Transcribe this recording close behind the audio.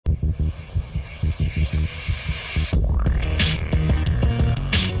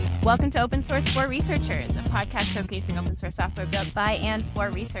Welcome to Open Source for Researchers, a podcast showcasing open source software built by and for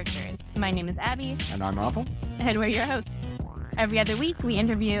researchers. My name is Abby. And I'm Arfon. And we're your hosts. Every other week, we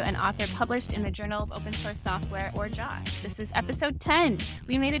interview an author published in the Journal of Open Source Software, or JOSS. This is episode 10.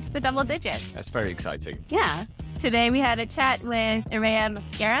 We made it to the double digit. That's very exciting. Yeah. Today, we had a chat with Irea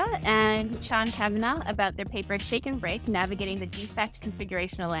Mosquera and Seán Kavanagh about their paper ShakeNBreak, Navigating the Defect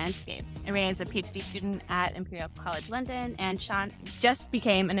Configurational Landscape. Irea is a PhD student at Imperial College London, and Seán just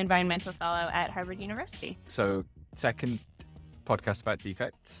became an environmental fellow at Harvard University. So, second podcast about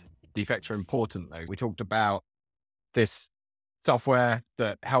defects. Defects are important, though. We talked about this software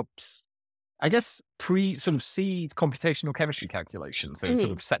that helps, I guess, seed computational chemistry calculations. So it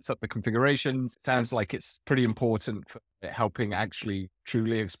sort of sets up the configurations. Sounds like it's pretty important for helping actually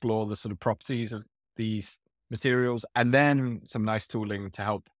truly explore the sort of properties of these materials. And then some nice tooling to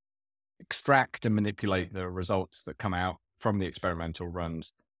help extract and manipulate the results that come out from the experimental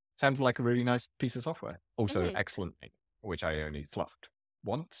runs. Sounds like a really nice piece of software. Also excellent, which I only fluffed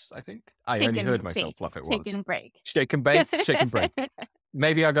once, I think. I only heard myself fluff it once. ShakeNBreak. ShakeNBreak.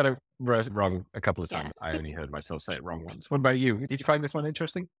 Maybe I got it wrong a couple of times. Yeah. I only heard myself say it wrong once. What about you? Did you find this one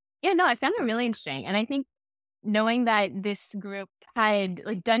interesting? Yeah, no, I found it really interesting. And I think knowing that this group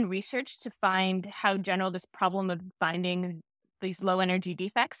had done research to find how general this problem of finding these low energy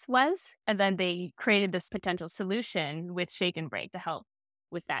defects was, and then they created this potential solution with ShakeNBreak to help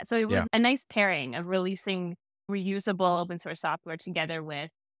with that. So it was a nice pairing of releasing reusable open source software together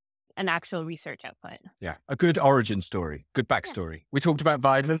with an actual research output. Yeah. A good origin story, good backstory. Yeah. We talked about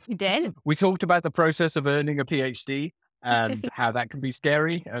viva. We did. We talked about the process of earning a PhD and how that can be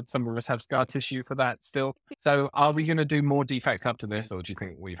scary. And some of us have scar tissue for that still. So are we going to do more defects up to this, or do you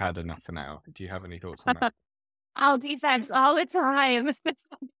think we've had enough for now? Do you have any thoughts on that? All defects all the time.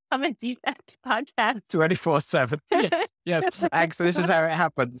 I'm a defect podcast. 24/7. Yes. Actually, this is how it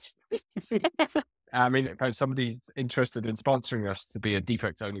happens. I mean, if somebody's interested in sponsoring us to be a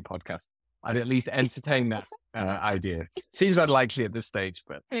defects-only podcast, I'd at least entertain that idea. Seems unlikely at this stage,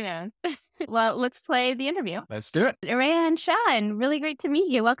 but who knows? Well, let's play the interview. Let's do it. Irea and Seán, really great to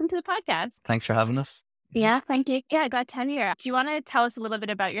meet you. Welcome to the podcast. Thanks for having us. Yeah, thank you. Yeah, glad to have you here. Do you want to tell us a little bit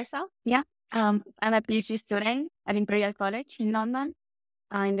about yourself? Yeah, I'm a PhD student at Imperial College in London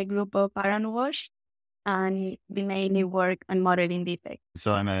in the group of Arfon and Abby, and we mainly work on modeling defects.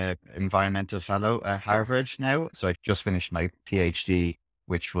 So I'm an environmental fellow at Harvard now. So I just finished my PhD,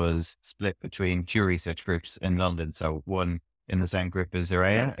 which was split between two research groups in London. So one in the same group as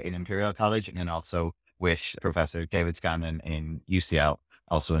Irea in Imperial College, and then also with Professor David Scanlon in UCL,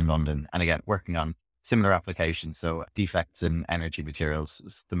 also in London. And again, working on similar applications. So defects in energy materials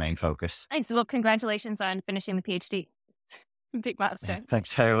is the main focus. Thanks. Well, congratulations on finishing the PhD. Big milestone. Yeah,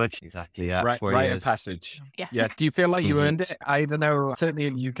 thanks very much. Exactly. Yeah. Right of passage. Yeah. Do you feel like you earned it? I don't know. Certainly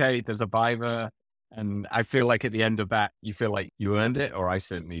in the UK, there's a viva, and I feel like at the end of that, you feel like you earned it, or I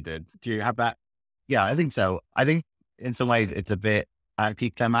certainly did. Do you have that? Yeah, I think so. I think in some ways it's a bit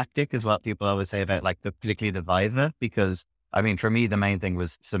anticlimactic is what people always say about particularly the viva, because I mean, for me, the main thing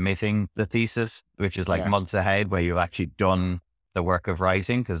was submitting the thesis, which is months ahead where you've actually done the work of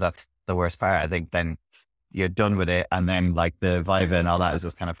writing, because that's the worst part. I think then you're done with it. And then the viva and all that is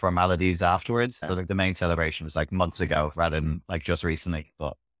just kind of formalities afterwards. So the main celebration was months ago rather than just recently.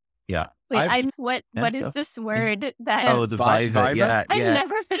 But yeah. Wait, what is this word that? Oh, the viva. Yeah. I've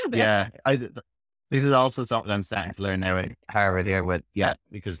never heard of this. Yeah. This is also something I'm starting to learn now at Harvard here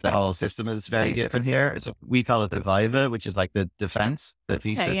because the whole system is very different here. So we call it the viva, which is the defense, the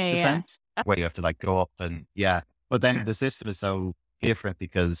thesis defense, where you have to go up and But then the system is so different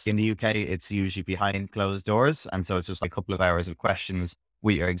because in the UK, it's usually behind closed doors. And so it's just a couple of hours of questions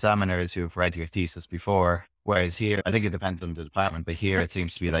with your examiners who have read your thesis before. Whereas here, I think it depends on the department, but here it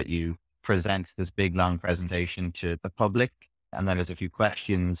seems to be that you present this big, long presentation to the public. And then there's a few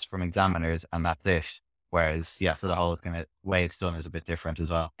questions from examiners and that's it. Whereas, so the whole kind of way it's done is a bit different as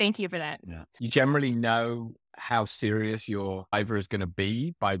well. Thank you for that. Yeah. You generally know how serious your viva is going to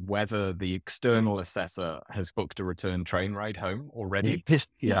be by whether the external assessor has booked a return train ride home already.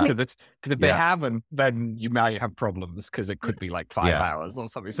 Yeah. Because if they haven't, then you might have problems because it could be 5 hours or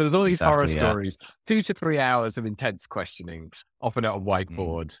something. So there's all these horror stories, 2 to 3 hours of intense questioning, often at a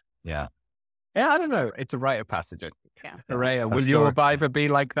whiteboard. Yeah. Yeah, I don't know. It's a rite of passage. Yeah. Irea, will your viva be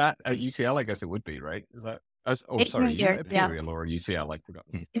like that at UCL? I guess it would be, right? Is that? Imperial or UCL? I forgot.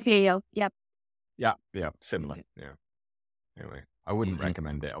 Imperial, yep. Yeah, similar. Yeah. Anyway, I wouldn't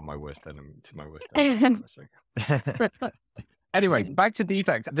recommend it on my worst enemy to my worst enemy. Anyway, back to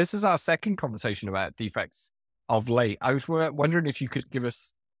defects. This is our second conversation about defects of late. I was wondering if you could give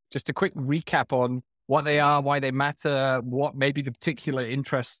us just a quick recap on what they are, why they matter, what maybe the particular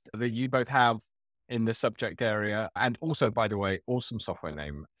interest that you both have in the subject area. And also, by the way, awesome software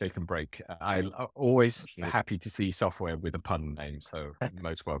name, ShakeNBreak. I'm always happy to see software with a pun name, so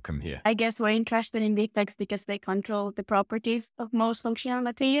most welcome here. I guess we're interested in defects because they control the properties of most functional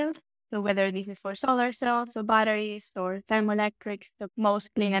materials. So whether this is for solar cells or batteries or thermoelectrics, so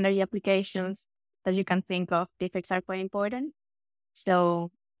most clean energy applications that you can think of, defects are quite important.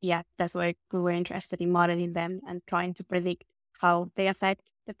 So yeah, that's why we were interested in modeling them and trying to predict how they affect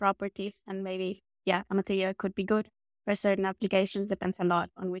the properties, and maybe a material could be good for certain applications. Depends a lot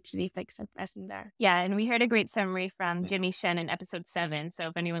on which defects are present there. Yeah, and we heard a great summary from Jimmy Shen in episode 7. So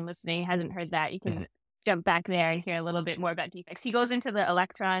if anyone listening hasn't heard that, you can jump back there and hear a little bit more about defects. He goes into the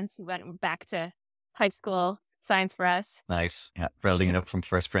electrons. He went back to high school science for us. Nice. Yeah, building it up from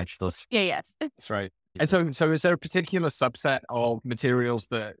first principles. Yeah, yes. That's right. And so is there a particular subset of materials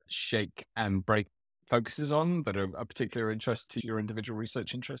that ShakeNBreak focuses on that are a particular interest to your individual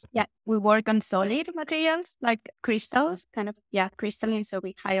research interest? Yeah, we work on solid materials like crystals, crystalline, so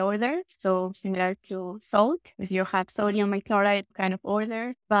with high order. So similar to salt, if you have sodium and chloride kind of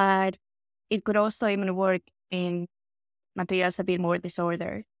order, but it could also even work in materials a bit more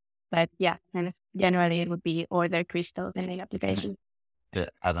disordered. But kind of generally it would be ordered crystals in the application. To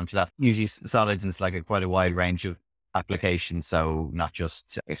add on to that, usually solids is like quite a wide range of applications. So not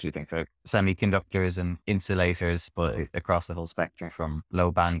just, I guess we think of semiconductors and insulators, but across the whole spectrum from low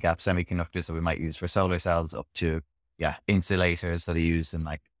band gap semiconductors that we might use for solar cells up to, insulators that are used in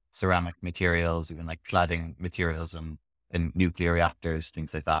like ceramic materials, even like cladding materials and in nuclear reactors,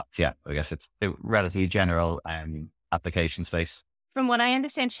 things like that. Yeah, I guess it's a relatively general application space. From what I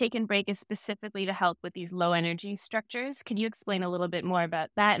understand, ShakeNBreak is specifically to help with these low energy structures. Can you explain a little bit more about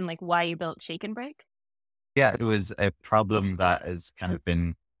that and like why you built ShakeNBreak? Yeah, it was a problem that has kind of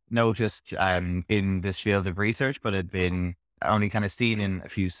been noticed in this field of research, but had been only kind of seen in a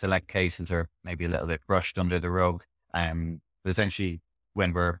few select cases or maybe a little bit brushed under the rug. But essentially,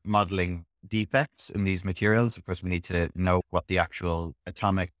 when we're modeling defects in these materials, of course, we need to know what the actual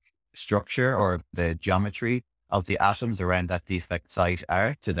atomic structure or the geometry of the atoms around that defect site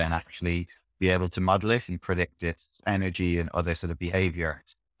are to then actually be able to model it and predict its energy and other sort of behavior.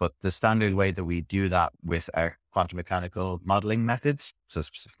 But the standard way that we do that with our quantum mechanical modeling methods, so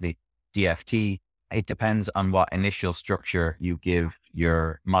specifically DFT, it depends on what initial structure you give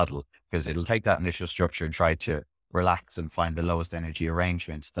your model, because it'll take that initial structure and try to relax and find the lowest energy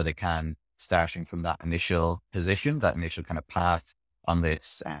arrangements that it can, starting from that initial position, that initial kind of path on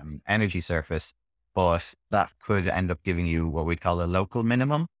this energy surface. But that could end up giving you what we call a local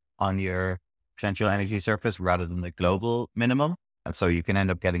minimum on your potential energy surface rather than the global minimum. And so you can end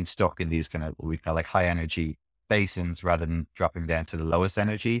up getting stuck in these kind of what we call like high energy basins rather than dropping down to the lowest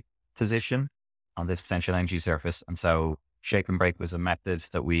energy position on this potential energy surface. And so ShakeNBreak was a method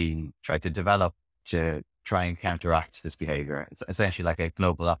that we tried to develop to try and counteract this behavior. It's essentially like a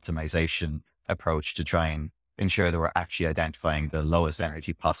global optimization approach to try and ensure that we're actually identifying the lowest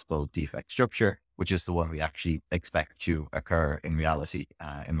energy possible defect structure, which is the one we actually expect to occur in reality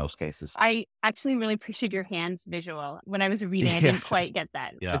in most cases. I actually really appreciate your hands visual. When I was reading, I didn't quite get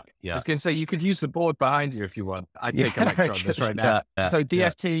that. Yeah. I was going to say, you could use the board behind you if you want. I'd take a lecture on this right now. So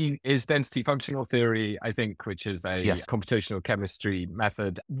DFT is density functional theory, I think, which is a computational chemistry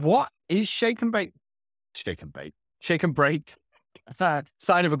method. What is ShakeNBreak? ShakeNBreak.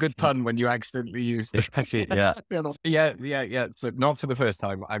 Sign of a good pun when you accidentally use the yeah. So not for the first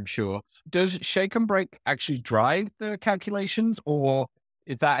time, I'm sure. Does ShakeNBreak actually drive the calculations, or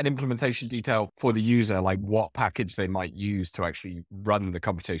is that an implementation detail for the user, like what package they might use to actually run the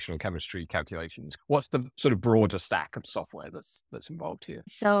computational chemistry calculations? What's the sort of broader stack of software that's involved here?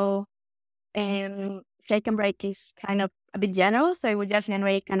 So ShakeNBreak is kind of a bit general, so it would just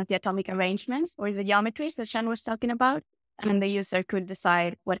generate kind of the atomic arrangements or the geometries that Seán was talking about. And the user could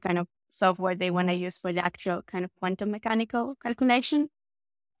decide what kind of software they want to use for the actual kind of quantum mechanical calculation,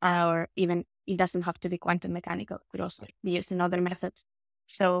 or even it doesn't have to be quantum mechanical. It could also be used in other methods.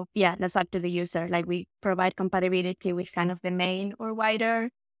 So that's up to the user. Like we provide compatibility with kind of the main or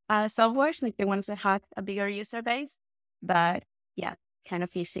wider softwares, like the ones that have a bigger user base, but kind of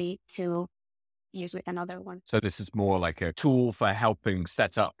easy to use with another one. So this is more like a tool for helping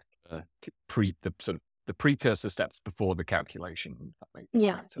set up the precursor steps before the calculation.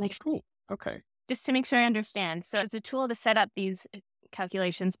 Makes cool. Okay. Just to make sure I understand. So it's a tool to set up these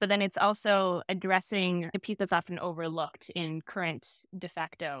calculations, but then it's also addressing a piece that's often overlooked in current de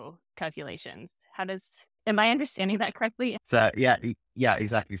facto calculations. How does Am I understanding that correctly? So yeah,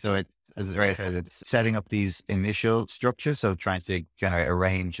 exactly. So it's, as Irea said, it's setting up these initial structures. So trying to generate a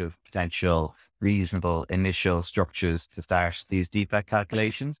range of potential reasonable initial structures to start these defect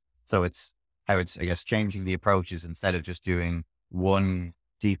calculations. So it's how it's, I guess, changing the approaches instead of just doing one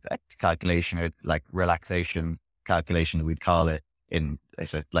defect calculation or like relaxation calculation, we'd call it in, I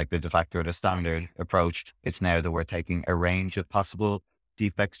said, like the de facto or the standard approach. It's now that we're taking a range of possible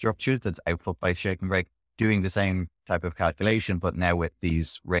defect structures that's output by ShakeNBreak, doing the same type of calculation, but now with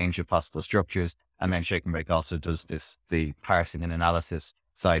these range of possible structures. And then ShakeNBreak also does the parsing and analysis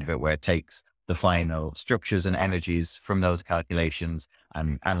side of it, where it takes the final structures and energies from those calculations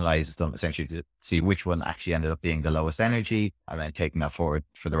and analyzes them essentially to see which one actually ended up being the lowest energy, and then taking that forward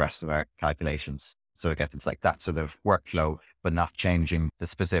for the rest of our calculations. So I guess it's like that sort of workflow, but not changing the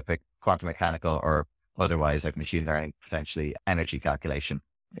specific quantum mechanical or otherwise like machine learning, potentially energy calculation.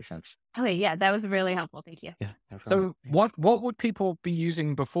 Makes sense. Okay, yeah, that was really helpful. Thank you. Yeah. So what would people be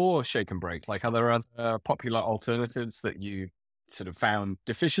using before ShakeNBreak? Like, are there other popular alternatives that you sort of found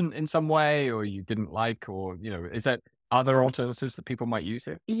deficient in some way, or you didn't like, or, you know, is that other alternatives that people might use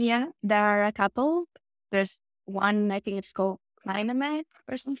here? Yeah, there are a couple. There's one, I think it's called Dynamet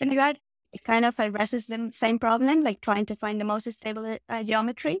or something like that. It kind of addresses the same problem, like trying to find the most stable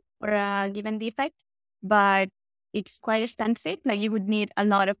geometry for a given defect, but it's quite extensive. Like you would need a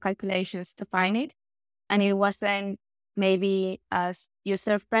lot of calculations to find it. And it wasn't maybe as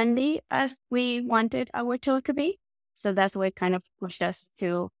user-friendly as we wanted our tool to be. So that's what kind of pushed us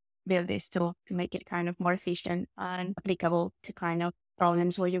to build this tool to make it kind of more efficient and applicable to kind of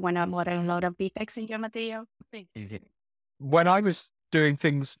problems where you want to model a lot of defects in your material. When I was doing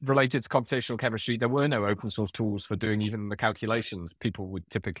things related to computational chemistry, there were no open source tools for doing even the calculations. People would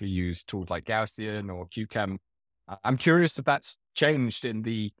typically use tools like Gaussian or QChem. I'm curious if that's changed in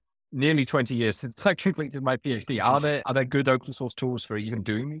the nearly 20 years since I completed my PhD. Are there good open source tools for even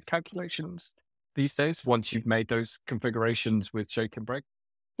doing these calculations these days, once you've made those configurations with ShakeNBreak?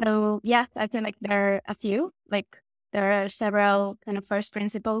 So yeah, I feel like there are a few. Like there are several kind of first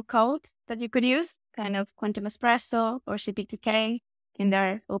principle code that you could use, kind of Quantum Espresso or CP2K in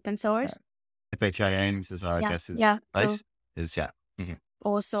their open source. FHIMs as well, I guess, is nice.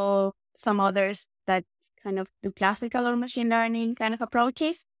 Also some others that kind of do classical or machine learning kind of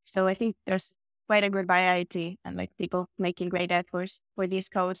approaches. So I think there's quite a good variety and like people making great efforts for these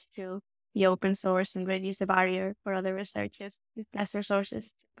codes to be open source and reduce the barrier for other researchers with less resources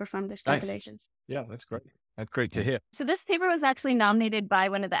to perform these calculations. Yeah, that's great. That's great to hear. So this paper was actually nominated by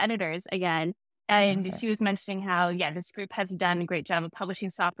one of the editors again. And she was mentioning how, this group has done a great job of publishing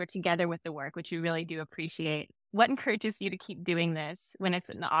software together with the work, which we really do appreciate. What encourages you to keep doing this when it's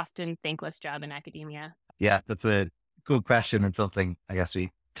an often thankless job in academia? Yeah, that's a good question and something I guess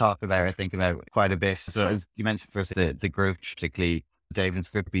we talk about or think about quite a bit. So as you mentioned first, the group, particularly David's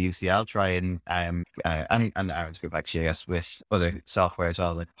group at UCL, try and Aaron's group actually, I guess, with other software as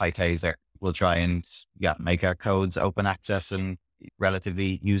well, like PyTaser, we'll try and make our codes open access and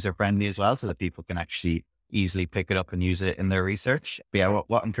relatively user friendly as well, so that people can actually easily pick it up and use it in their research. But yeah,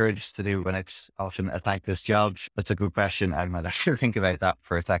 what encourages to do when it's often a thankless job? That's a good question. I might actually think about that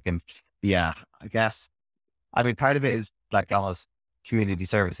for a second. Yeah, I guess, I mean, part of it is like almost community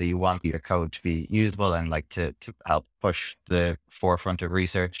service, that you want your code to be usable and like to help push the forefront of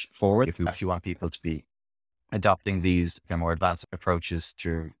research forward. If you actually want people to be adopting these more advanced approaches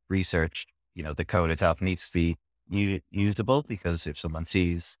to research, the code itself needs to be usable, because if someone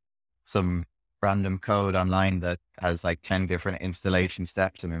sees some random code online that has like 10 different installation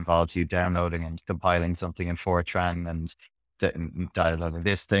steps and involves you downloading and compiling something in Fortran and downloading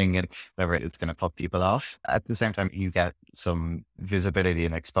this thing and whatever, it's going to put people off. At the same time, you get some visibility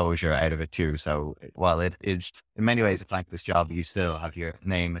and exposure out of it too. So while it is in many ways a thankless job, you still have your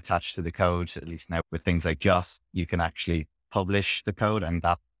name attached to the code. At least now with things like JOS, you can actually publish the code and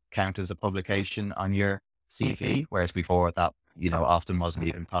that count as a publication on your CV, whereas before that, often wasn't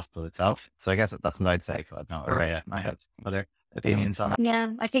even possible itself. So I guess that's what I'd say. But no, Irea might have other opinions on it.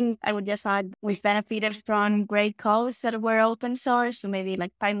 Yeah, I think I would just add we've benefited from great codes that were open source, so maybe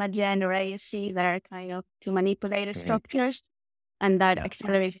like PyMagen or ASC that are kind of to manipulate structures, and that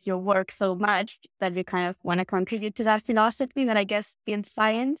accelerates your work so much that you kind of want to contribute to that philosophy that I guess builds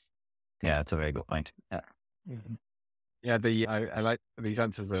science. Yeah, that's a very good point. Yeah. Mm-hmm. Yeah, I like these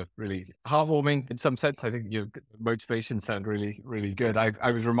answers are really heartwarming in some sense. I think your motivations sound really, really good.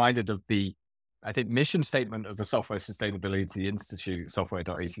 I was reminded of the mission statement of the Software Sustainability Institute,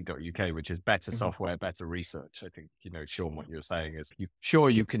 software.ac.uk, which is better software, better research. I think, Sean, what you're saying is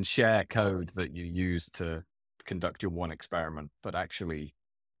you can share code that you use to conduct your one experiment, but actually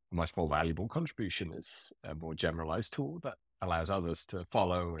a much more valuable contribution is a more generalized tool that allows others to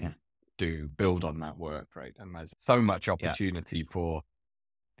follow and build on that work, right? And there's so much opportunity for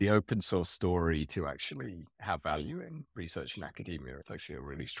the open source story to actually have value in research and academia. It's actually a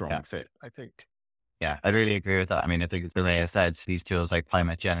really strong fit, I think. Yeah, I really agree with that. I mean, I think it's the way I said, these tools like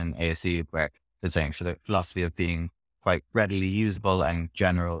PyMetGen and ASE, where they're saying sort of philosophy of being quite readily usable and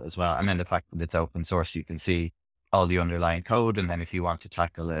general as well. And then the fact that it's open source, you can see all the underlying code. And then if you want to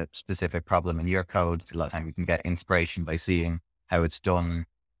tackle a specific problem in your code, a lot of time you can get inspiration by seeing how it's done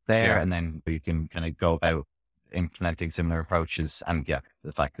there. And then you can kind of go about implementing similar approaches. And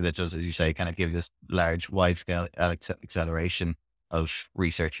the fact that it does, as you say, kind of give this large, wide scale acceleration of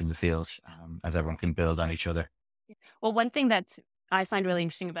research in the field, as everyone can build on each other. Well, one thing that I find really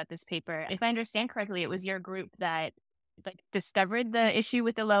interesting about this paper, if I understand correctly, it was your group that discovered the issue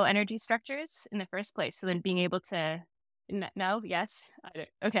with the low energy structures in the first place. So then being able to, no, yes,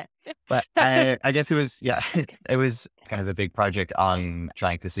 okay. But I guess it was kind of a big project on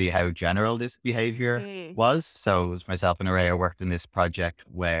trying to see how general this behavior was. So it was myself and Irea worked in this project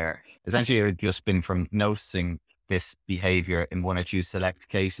where essentially it had just been from noticing this behavior in one or two select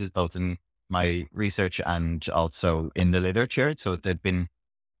cases, both in my research and also in the literature. So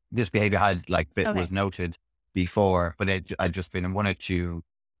this behavior had was noted before, but it had just been in one or two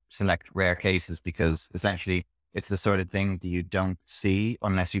select rare cases, because essentially it's the sort of thing that you don't see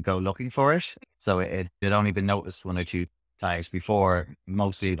unless you go looking for it. So it had only been noticed one or two times before,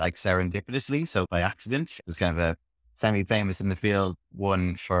 mostly serendipitously. So by accident, it was kind of a semi-famous in the field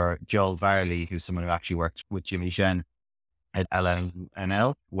one for Joel Varley, who's someone who actually works with Jimmy Shen at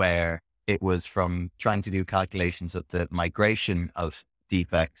LNL, where it was from trying to do calculations of the migration of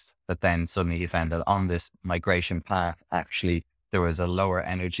defects that then suddenly he found that on this migration path, actually, there was a lower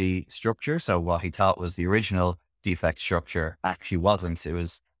energy structure. So what he thought was the original defect structure actually wasn't. It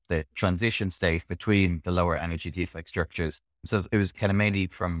was the transition state between the lower energy defect structures. So it was kind of mainly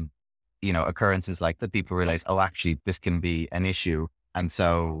from occurrences like that, people realize, oh, actually, this can be an issue. And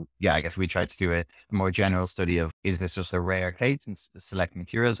so, I guess we tried to do a more general study of, is this just a rare case in select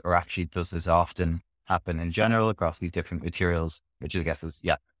materials, or actually does this often happen in general across these different materials, which I guess is,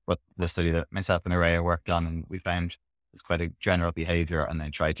 what the study that myself and Irea worked on. And we found it's quite a general behavior, and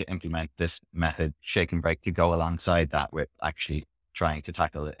then tried to implement this method, ShakeNBreak, to go alongside that with actually trying to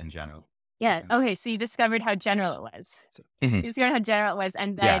tackle it in general. Yeah. Okay. So you discovered how general it was. You discovered how general it was,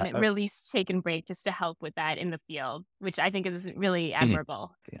 and then released ShakeNBreak just to help with that in the field, which I think is really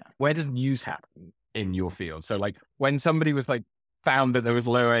admirable. Where does news happen in your field? So when somebody was found that there was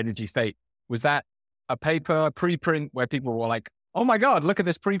low energy state, was that a paper, a preprint where people were like, oh my God, look at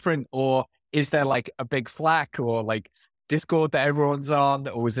this preprint? Or is there a big Slack or Discord that everyone's on?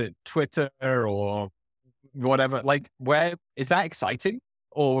 Or was it Twitter or whatever? Where is that exciting?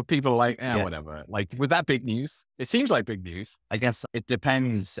 Or were people whatever? Was that big news? It seems like big news. I guess it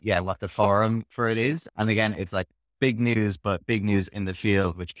depends, what the forum for it is. And again, it's big news, but big news in the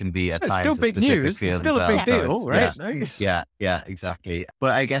field, which can be at times still big news. It's still a big deal, right? Yeah, exactly.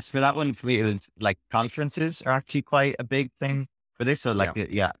 But I guess for that one, for me, it was conferences are actually quite a big thing for this. So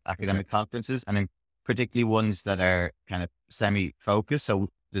academic conferences, and then particularly ones that are kind of semi-focused. So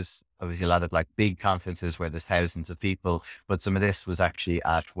there's obviously a lot of big conferences where there's thousands of people, but some of this was actually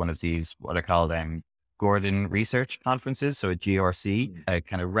at one of these, what are called Gordon Research Conferences. So a GRC, a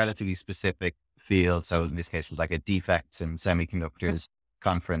kind of relatively specific field. So in this case, it was a defects and semiconductors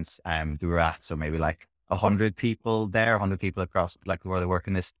conference we were at. So maybe 100 people there, 100 people across the world that work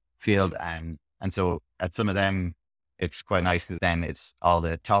in this field. And so at some of them, it's quite nice that then it's all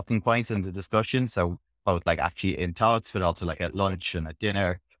the talking points and the discussion. So both actually in talks, but also at lunch and at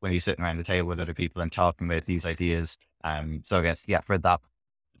dinner when you're sitting around the table with other people and talking about these ideas. So I guess, for that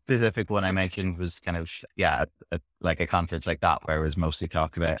specific one I mentioned was kind of, a conference like that, where it was mostly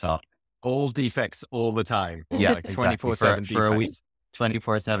talk about all defects all the time. Yeah, 24/7 for a week.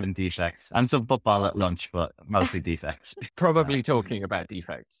 24/7 defects and some football at lunch, but mostly defects. Probably talking about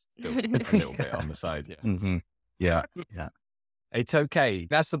defects still a little bit on the side. Yeah. It's okay.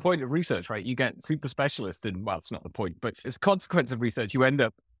 That's the point of research, right? You get super specialist in, well, it's not the point, but as a consequence of research, you end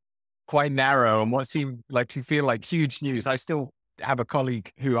up quite narrow on what seemed to feel like huge news. I still have a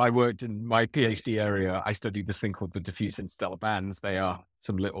colleague who I worked in my PhD area. I studied this thing called the diffuse interstellar bands. They are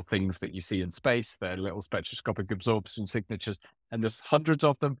some little things that you see in space. They're little spectroscopic absorption signatures, and there's hundreds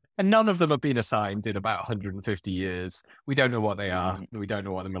of them, and none of them have been assigned in about 150 years. We don't know what they are. We don't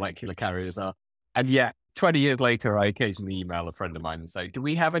know what the molecular carriers are. And yet 20 years later, I occasionally email a friend of mine and say, do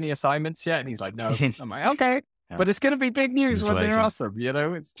we have any assignments yet? And he's like, no. I'm like, okay. But it's going to be big news when they're awesome.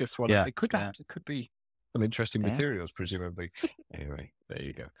 It's just what it could happen. It could be some interesting materials, presumably. Anyway, there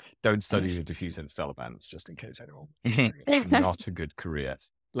you go. Don't study the diffuse interstellar bands, just in case anyone. Not a good career.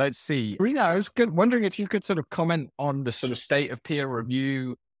 Let's see. Rena, I was wondering if you could sort of comment on the sort of state of peer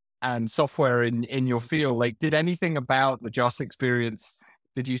review and software in your field. Like, did anything about the JOS experience,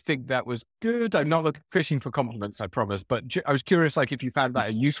 did you think that was good? I'm not fishing for compliments, I promise, but I was curious, like, if you found that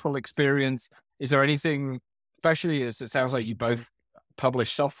a useful experience. Is there anything, especially as it sounds like you both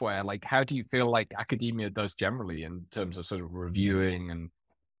publish software, like how do you feel like academia does generally in terms of sort of reviewing and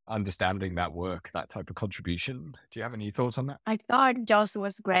understanding that work, that type of contribution? Do you have any thoughts on that? I thought JOS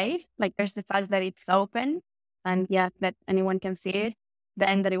was great. Like, there's the fact that it's open and that anyone can see it.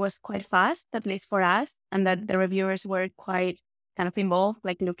 Then that it was quite fast, at least for us, and that the reviewers were quite kind of involved,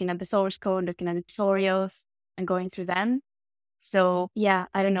 like looking at the source code, looking at the tutorials and going through them. So yeah,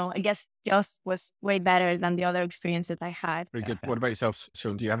 I don't know. I guess JOS was way better than the other experiences I had. Very good. What about yourself,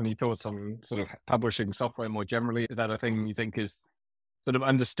 Seán? Do you have any thoughts on sort of publishing software more generally? Is that a thing you think is sort of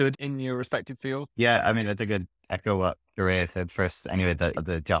understood in your respective field? Yeah, I mean, I think I'd echo what Irea said first. Anyway,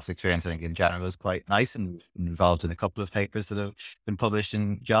 the JOS experience, I think in general, was quite nice and involved in a couple of papers that have been published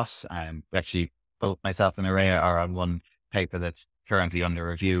in JOS. Actually, both myself and Irea are on one paper that's currently under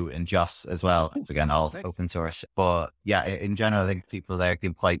review in JOS as well. It's again all open source. But yeah, in general, I think people there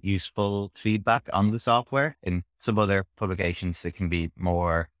give quite useful feedback on the software. In some other publications, it can be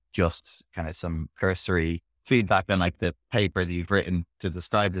more just kind of some cursory feedback on like the paper that you've written to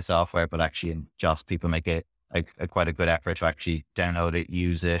describe the software, but actually in JOS, people make it quite a good effort to actually download it,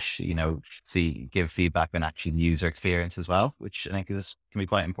 use it, give feedback on actually the user experience as well, which I think can be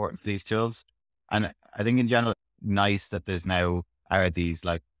quite important for these tools. And I think in general, nice that there's now are these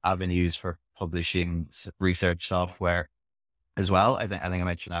like avenues for publishing research software as well. I think I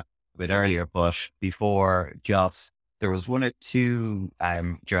mentioned that a bit earlier, but before JOS, there was one or two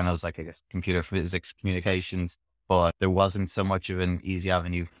journals, like I guess computer physics communications, but there wasn't so much of an easy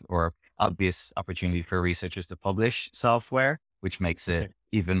avenue or obvious opportunity for researchers to publish software, which makes it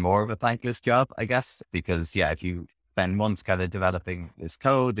even more of a thankless job, I guess, because if you spend months kind of developing this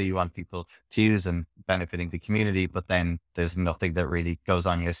code that you want people to use and benefiting the community, but then there's nothing that really goes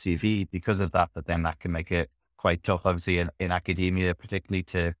on your CV because of that, but then that can make it quite tough, obviously, in academia, particularly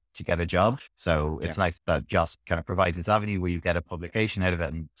to get a job. So it's nice that JOS kind of provides this avenue where you get a publication out of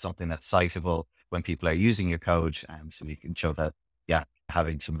it and something that's citable when people are using your code. So you can show that,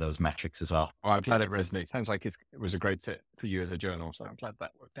 having some of those metrics as well. Oh, I'm glad it resonates. Sounds like it was a great fit for you as a journal. So I'm glad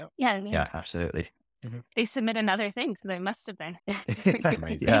that worked out. Yeah, absolutely. Mm-hmm. They submit another thing, so they must have been.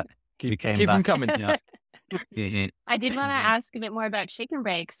 Amazing. Yeah. Keep them coming. Yeah. I did want to ask a bit more about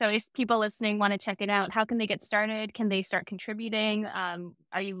ShakeNBreak. So if people listening want to check it out, how can they get started? Can they start contributing?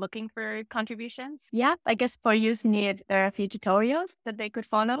 Are you looking for contributions? Yeah, I guess for using it, there are a few tutorials that they could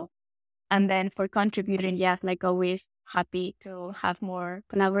follow. And then for contributing, like always, happy to have more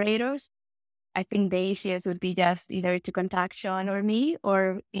collaborators. I think the easiest would be just either to contact Seán or me,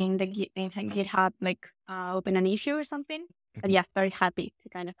 or in GitHub, open an issue or something. But very happy to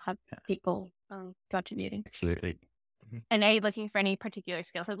kind of have people contributing. Absolutely. And are you looking for any particular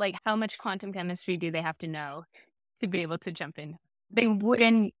skills? Like, how much quantum chemistry do they have to know to be able to jump in? They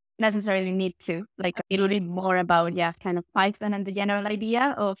wouldn't necessarily need to. It would be more about, kind of Python and the general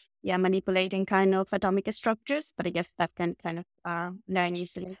idea of, manipulating kind of atomic structures. But I guess that can kind of learn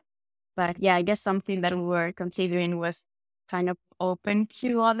easily. But I guess something that we were considering was kind of open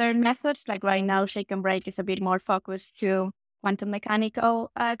to other methods. Like right now, ShakeNBreak is a bit more focused to quantum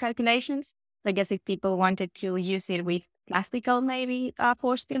mechanical calculations. So I guess if people wanted to use it with classical, maybe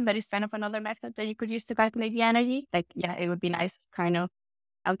force field, that is kind of another method that you could use to calculate the energy. It would be nice to kind of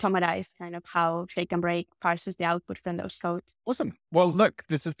automatize kind of how ShakeNBreak parses the output from those codes. Awesome. Well, look,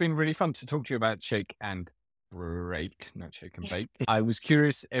 this has been really fun to talk to you about Shake and Break, not ShakeNBreak. I was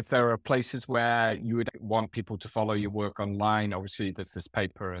curious if there are places where you would want people to follow your work online. Obviously, there's this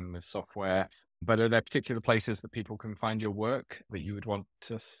paper and this software, but are there particular places that people can find your work that you would want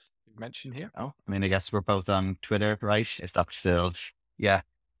to mention here? Oh, I mean, I guess we're both on Twitter, right? If that's still,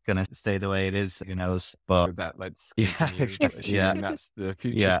 going to stay the way it is, who knows? But with that, let's continue. That's the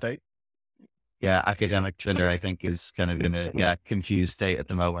future state. Yeah, academic Twitter, I think, is kind of in a confused state at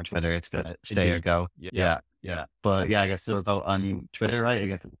the moment, whether it's going to stay or go. Yeah. But I guess we're both on Twitter, right? I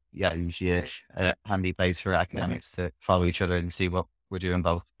guess, usually a handy place for academics to follow each other and see what we're doing,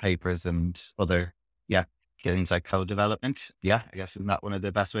 both papers and other, things like code development. I guess isn't that one of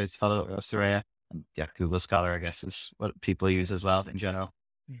the best ways to follow us, Irea? And Google Scholar, I guess, is what people use as well in general.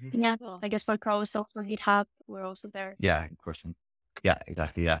 Mm-hmm. Yeah, I guess for Crows, for GitHub, we're also there. Yeah, of course. Yeah,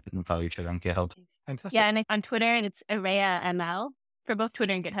 exactly. Yeah, you can follow each other on GitHub. Fantastic. Yeah, and on Twitter, it's Irea ML for both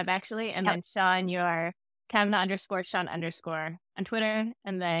Twitter and GitHub, actually. And then Seán, you're Kavanagh_Seán_ on Twitter,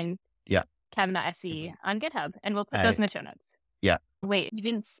 and then Kavanagh SE on GitHub, and we'll put those in the show notes. Yeah. Wait, you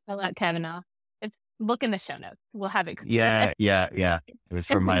didn't spell out Kavanagh. Look in the show notes. We'll have it. Yeah. It was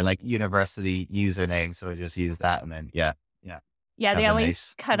from my university username, so I just used that, and then Yeah, they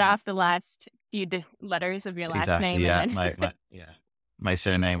always cut off the last few letters of your last name. Yeah, and then... my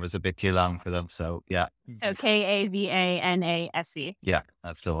surname was a bit too long for them, so yeah. So Kavanase. Yeah,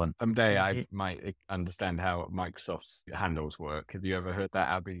 that's the one. Someday I might understand how Microsoft's handles work. Have you ever heard that,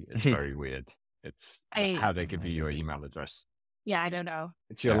 Abby? It's very weird. It's how they give you your email address. Yeah, I don't know.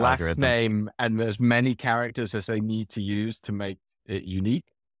 It's your last name, and there's many characters as they need to use to make it unique.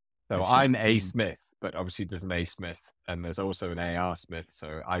 So I'm A Smith, but obviously there's an A Smith, and there's also an AR Smith,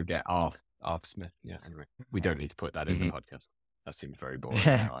 so I get Arf Smith. Yeah, anyway, we don't need to put that in the podcast. That seems very boring.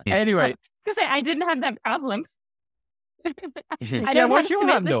 Anyway. Because I didn't have that problem. What's your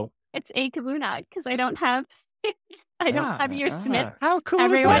handle? It's A Kavanagh, because I don't have your Smith. How cool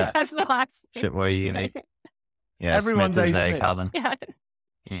Everyone is that? has the last Shit, were you unique? Yeah, everyone's Smith is A Smith. Calvin. Yeah.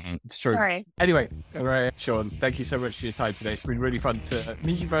 It's true. Sorry. Anyway, Seán, thank you so much for your time today. It's been really fun to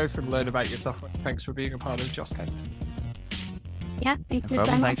meet you both and learn about your software. Thanks for being a part of JOScast. Yeah, thank you so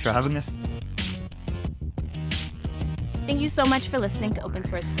much. Thanks for having us. Thank you so much for listening to Open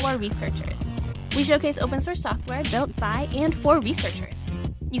Source for Researchers. We showcase open source software built by and for researchers.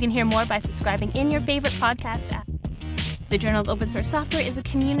 You can hear more by subscribing in your favorite podcast app. The Journal of Open Source Software is a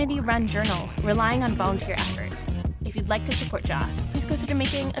community-run journal relying on volunteer effort. If you'd like to support JOS, please consider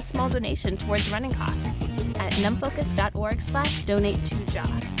making a small donation towards running costs at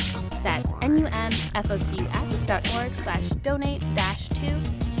numfocus.org/donate-to-JOS. That's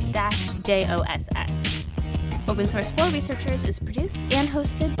numfocus.org/donate-to-JOSS. Open Source for Researchers is produced and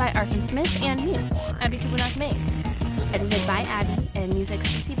hosted by Arfon Smith and me, Abby Kavanagh-Mays. Edited by Abby and music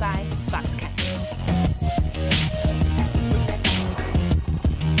CC by Foxcat.